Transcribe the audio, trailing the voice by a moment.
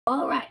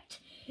Alright,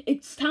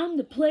 it's time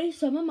to play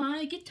some of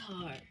my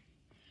guitar.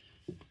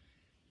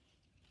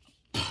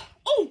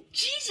 Oh,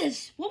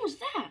 Jesus! What was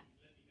that?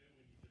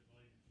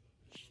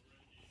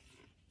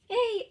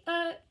 Hey,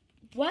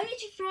 why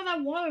did you throw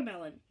that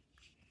watermelon?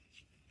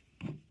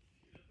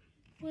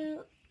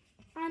 Well,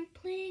 I'm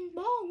playing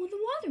ball with a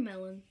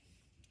watermelon.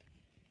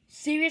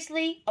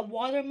 Seriously? A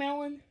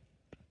watermelon?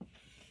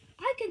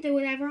 I can do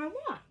whatever I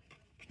want.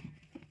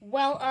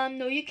 Well,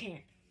 no you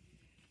can't.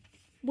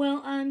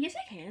 Well, yes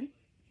I can.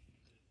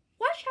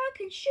 Watch how I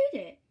can shoot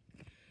it.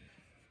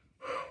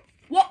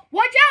 What?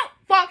 Watch out,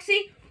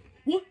 Foxy!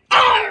 What?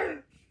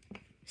 Arr!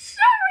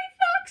 Sorry,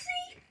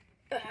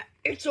 Foxy!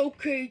 It's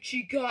okay,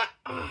 Chica.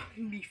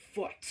 Me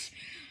foot.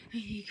 I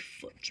need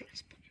foot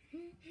transplant.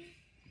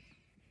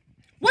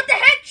 What the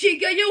heck,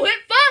 Chica? You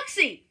hit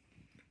Foxy!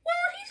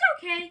 Well, he's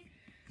okay.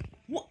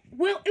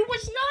 Well, it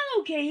was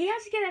not okay. He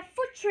has to get a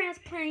foot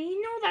transplant.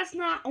 You know that's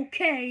not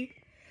okay.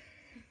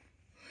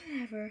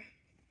 Whatever.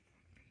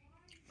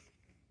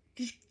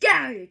 Just get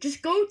out of here.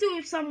 Just go do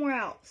it somewhere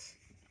else.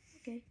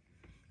 Okay.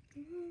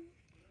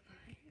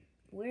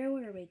 Where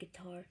were we,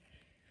 guitar?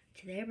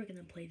 Today we're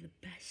gonna play the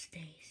best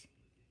days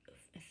of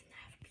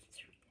FNAF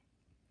Pizzeria.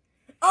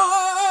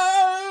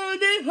 Oh,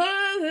 the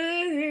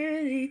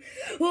holiday.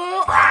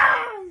 Oh,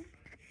 ah!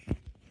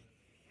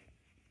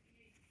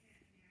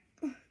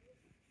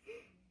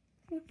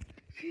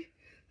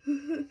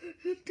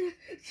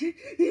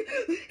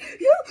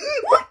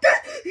 What the?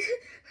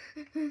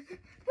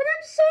 But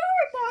I'm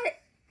sorry about it.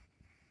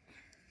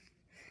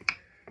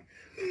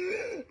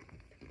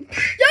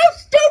 You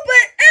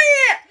stupid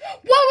idiot!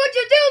 Why would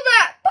you do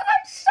that? But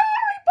I'm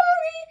sorry,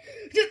 Bonnie.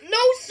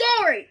 No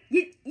sorry.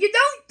 You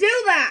don't do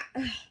that.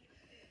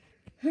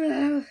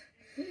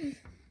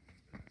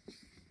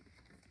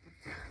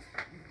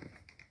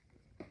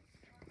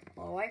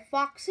 All right,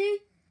 Foxy.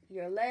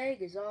 Your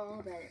leg is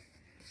all better.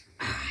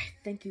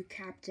 Thank you,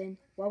 Captain.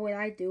 What would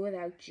I do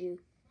without you?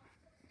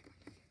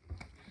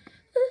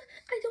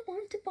 I don't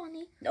want to,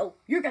 Bonnie. No,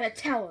 you're gonna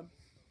tell him.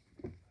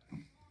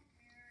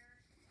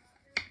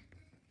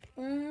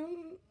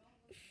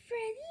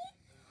 Freddy?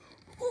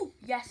 Oh,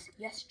 yes,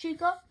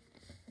 Chica.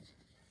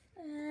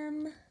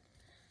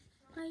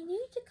 I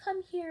need to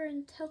come here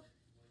and tell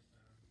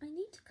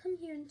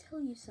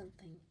you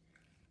something.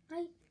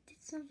 I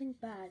did something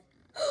bad.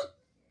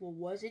 What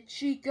was it,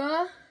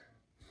 Chica?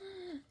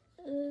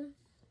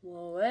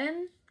 Well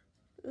then,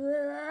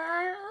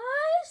 I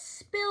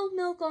spilled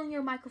milk on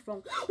your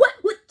microphone. What?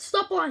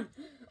 Stop lying.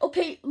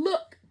 Okay,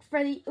 look,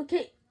 Freddy.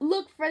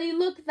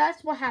 Look,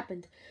 that's what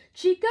happened.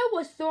 Chica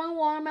was throwing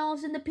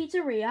watermelons in the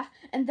pizzeria,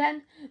 and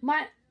then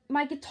my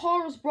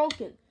guitar was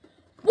broken.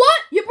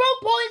 What? You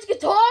broke Bonnie's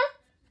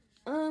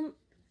guitar?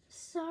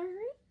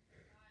 Sorry.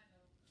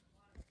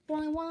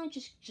 Bonnie, why don't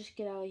you just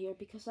get out of here,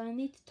 because I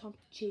need to talk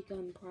to Chica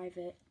in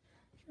private.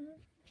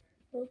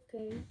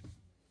 Okay.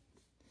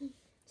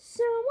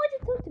 So, why'd you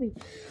talk to me?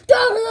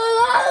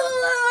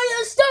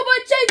 You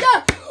stupid Chica!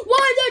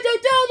 Why did you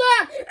do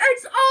that?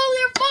 It's all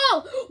your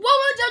fault! Why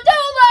would you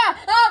do that?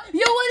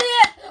 You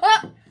idiot!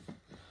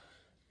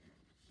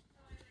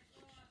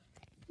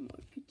 My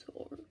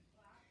guitar.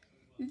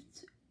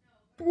 It's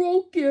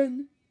broken.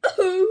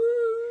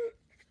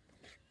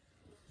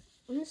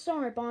 I'm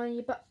sorry,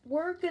 Bonnie, but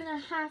we're gonna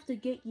have to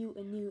get you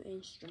a new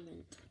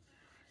instrument.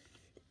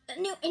 A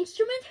new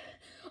instrument?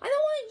 I don't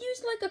want to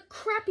use like a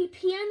crappy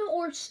piano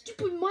or a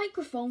stupid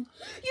microphone.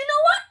 You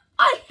know what?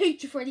 I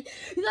hate you, Freddy.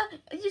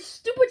 Your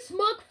stupid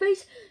smug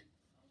face.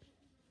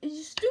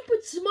 Your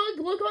stupid smug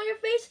look on your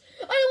face.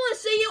 I don't want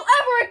to see you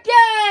ever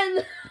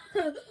again.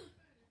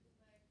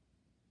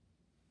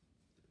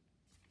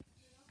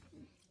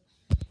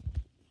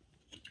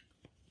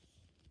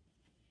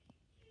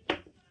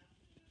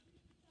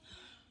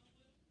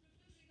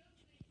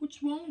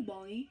 What's wrong,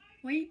 Bonnie?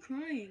 Why are you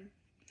crying?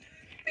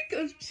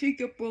 Because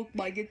Chica broke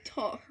my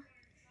guitar.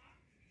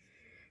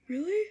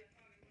 Really?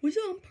 Was it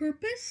on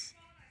purpose?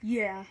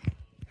 Yeah.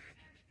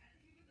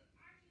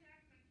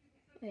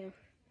 Yeah.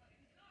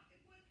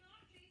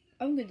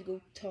 I'm gonna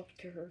go talk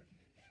to her.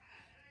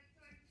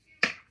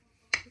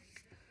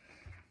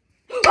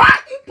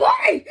 Ah!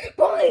 Bonnie!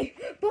 Bonnie!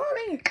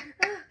 Bonnie!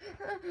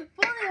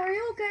 Bonnie, are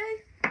you okay?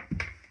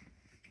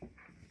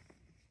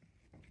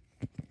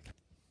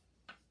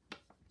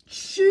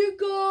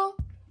 Chica!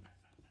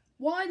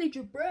 Why did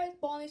you break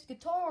Bonnie's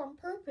guitar on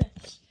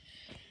purpose?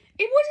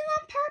 It wasn't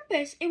on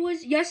purpose. It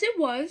was, yes it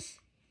was.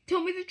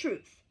 Tell me the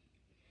truth.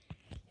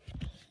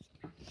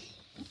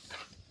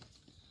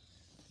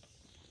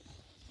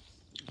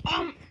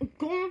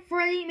 Go on,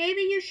 Freddy.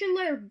 Maybe you should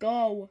let her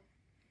go.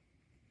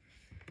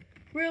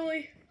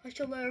 Really? I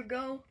should let her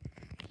go?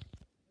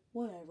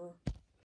 Whatever.